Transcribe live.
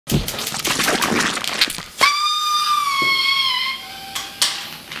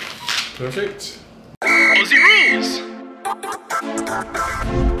Perfect. Aussie rules!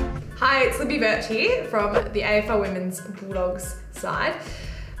 Hi, it's Libby Birch here from the AFL Women's Bulldogs side.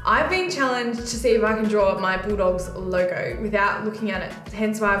 I've been challenged to see if I can draw my Bulldogs logo without looking at it,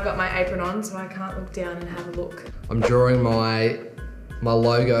 hence why I've got my apron on so I can't look down and have a look. I'm drawing my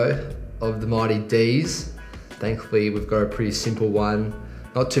logo of the Mighty D's. Thankfully we've got a pretty simple one.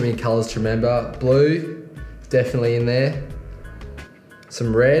 Not too many colours to remember. Blue, definitely in there.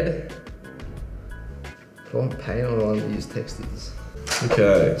 Some red. Do I want paint or do I want to use textures?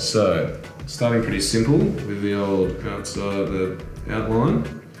 Okay, so starting pretty simple with the old outside the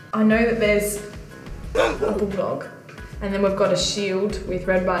outline. I know that there's a bulldog and then we've got a shield with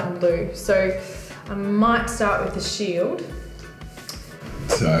red, white and blue. So I might start with the shield.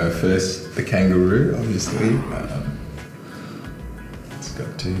 So first the kangaroo, obviously. It's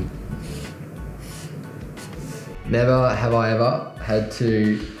got to. Never have I ever had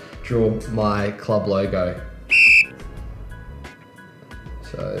to draw my club logo.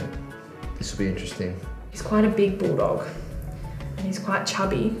 So this will be interesting. He's quite a big bulldog and he's quite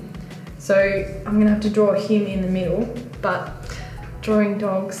chubby. So I'm gonna have to draw him in the middle, but drawing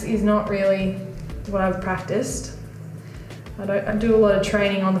dogs is not really what I've practiced. I do a lot of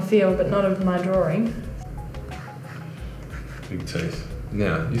training on the field, but not of my drawing. Big teeth.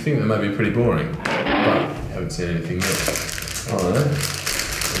 Now, you think that may be pretty boring, but you haven't seen anything yet. Alright,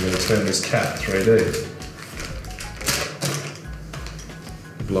 I'm going to turn this cat 3D.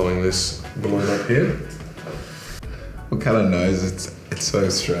 Blowing this balloon up here. What colour nose? It's so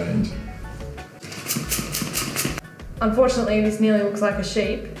strange. Unfortunately, this nearly looks like a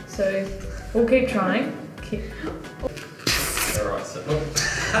sheep, so we'll keep trying. Alright, so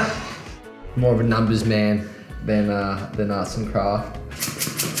More of a numbers man than arts and craft.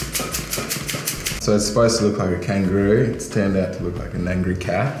 So it's supposed to look like a kangaroo. It's turned out to look like an angry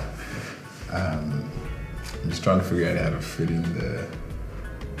cat. I'm just trying to figure out how to fit in the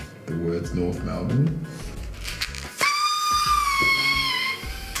words North Melbourne.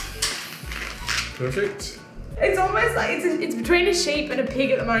 perfect. It's almost like it's between a sheep and a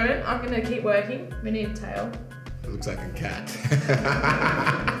pig at the moment. I'm gonna keep working. We need a tail. It looks like a cat.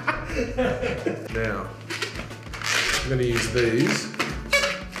 Now, I'm going to use these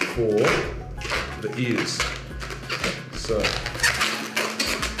for the ears. So,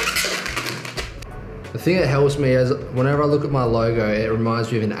 The thing that helps me is whenever I look at my logo, it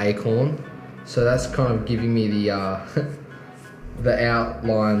reminds me of an acorn. So that's kind of giving me the the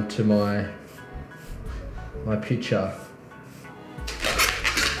outline to my picture.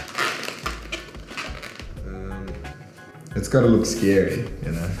 It's got to look scary,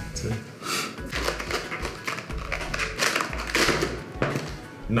 you know.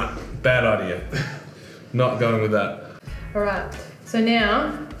 no, bad idea. Not going with that. All right, so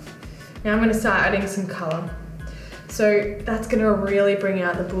now I'm gonna start adding some color. So that's gonna really bring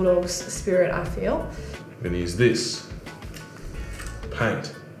out the Bulldogs spirit, I feel. I'm going to use this.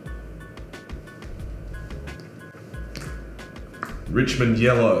 Paint. Richmond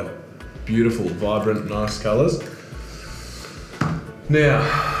yellow. Beautiful, vibrant, nice colours. Now,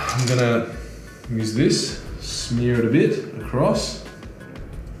 I'm going to use this, smear it a bit across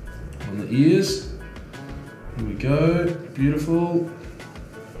on the ears. Here we go, beautiful.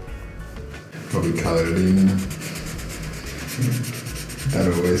 Probably coloured it in. That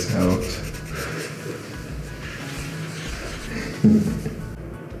always helped.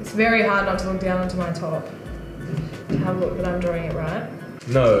 It's very hard not to look down onto my top and have a look that I'm drawing it right.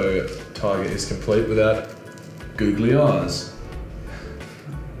 No tiger is complete without googly eyes.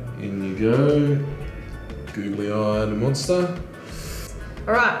 In you go, googly-eyed monster.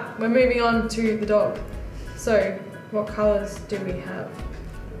 All right, we're moving on to the dog. So, what colours do we have?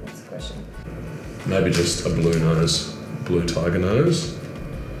 That's the question. Maybe just a blue nose, blue tiger nose.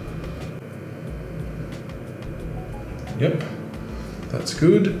 Yep, that's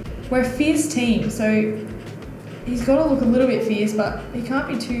good. We're a fierce team, so he's got to look a little bit fierce, but he can't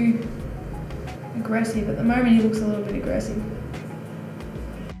be too aggressive. At the moment, he looks a little bit aggressive.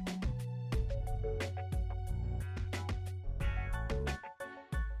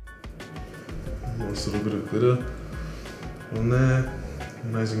 Nice little bit of glitter on there.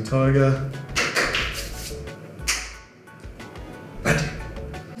 Amazing tiger.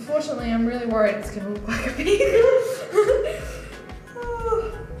 Unfortunately, I'm really worried it's going to look like a pig.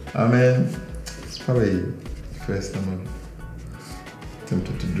 I mean, it's probably the first time I've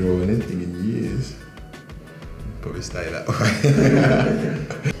attempted to draw anything in years. Probably stay that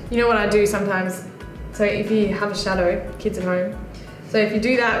way. You know what I do sometimes? So if you have a shadow, kids at home, so if you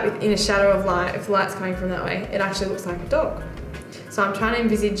do that in a shadow of light, if the light's coming from that way, it actually looks like a dog. So I'm trying to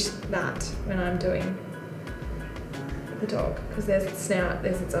envisage that when I'm doing the dog, because there's its snout,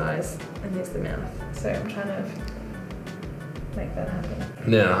 there's its eyes, and there's the mouth. So I'm trying to make that happen.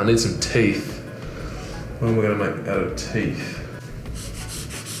 Now, I need some teeth. What am I going to make out of teeth?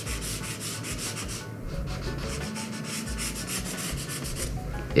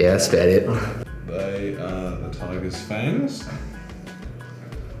 Yeah, that's about it. They are the tiger's fangs.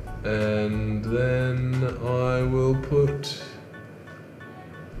 And then I will put...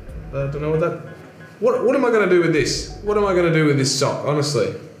 I don't know what that... What am I going to do with this? What am I going to do with this sock,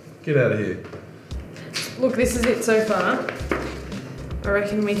 honestly? Get out of here. Look, this is it so far. I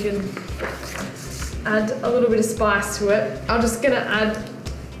reckon we can add a little bit of spice to it. I'm just gonna add,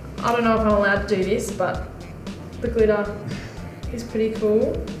 I don't know if I'm allowed to do this, but the glitter is pretty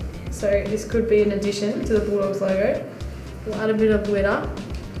cool. So this could be an addition to the Bulldogs logo. We'll add a bit of glitter.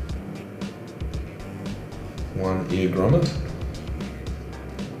 One ear grommet.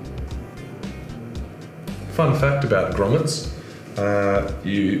 Fun fact about grommets,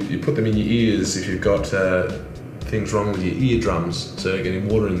 you put them in your ears if you've got things wrong with your eardrums, so you're getting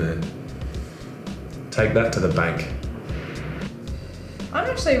water in there. Take that to the bank. I'm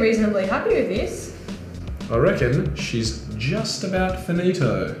actually reasonably happy with this. I reckon she's just about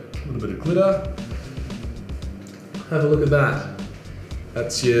finito. A little bit of glitter. Have a look at that.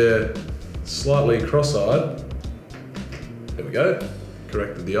 That's your slightly cross-eyed. There we go.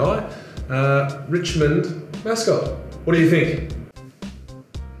 Corrected the eye. Richmond mascot. What do you think?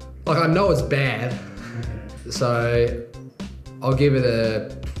 Like, I know it's bad, so I'll give it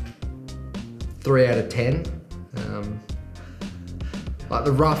a 3 out of 10. Like,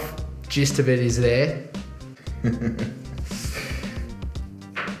 the rough gist of it is there. The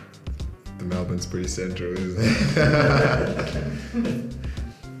Melbourne's pretty central, isn't it?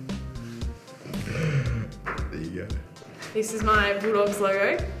 There you go. This is my Bulldogs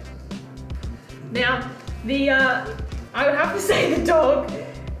logo. Now, I would have to say the dog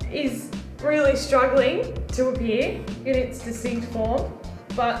is really struggling to appear in its distinct form,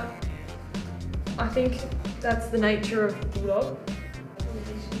 but I think that's the nature of Bulldog.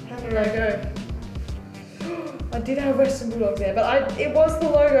 How did I go? I did have Western Bulldog there, but it was the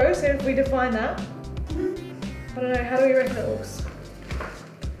logo, so if we define that. I don't know, how do we reckon it looks?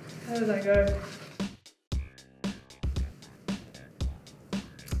 How did I go?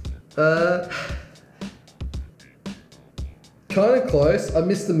 Kind of close. I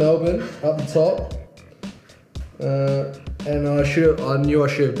missed the Melbourne up the top, and I knew I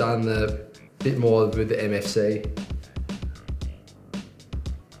should have done a bit more with the MFC,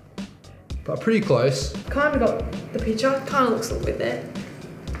 but pretty close. Kind of got the picture. Kind of looks a little bit there.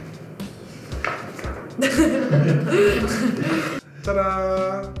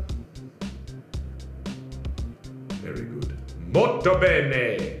 Ta-da! Very good. Molto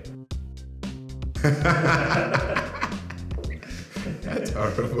bene! That's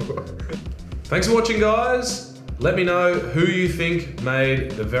horrible. Thanks for watching, guys. Let me know who you think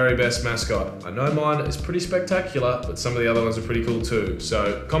made the very best mascot. I know mine is pretty spectacular, but some of the other ones are pretty cool too.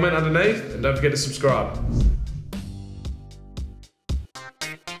 So comment underneath and don't forget to subscribe.